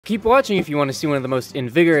Keep watching if you want to see one of the most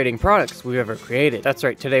invigorating products we've ever created. That's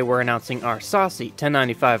right, today we're announcing our saucy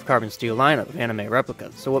 1095 carbon steel lineup of anime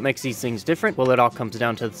replicas. So what makes these things different? Well, it all comes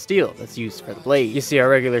down to the steel that's used for the blade. You see, our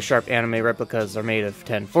regular sharp anime replicas are made of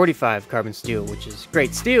 1045 carbon steel, which is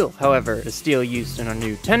great steel. However, the steel used in our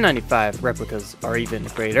new 1095 replicas are even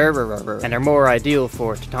greater and are more ideal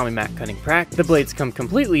for tatami mat cutting practice. The blades come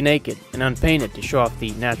completely naked and unpainted to show off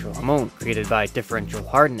the natural hamon created by differential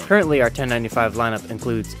hardening. Currently, our 1095 lineup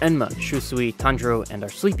includes Enma, Shusui, Tanjiro, and our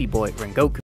sleepy boy, Rengoku.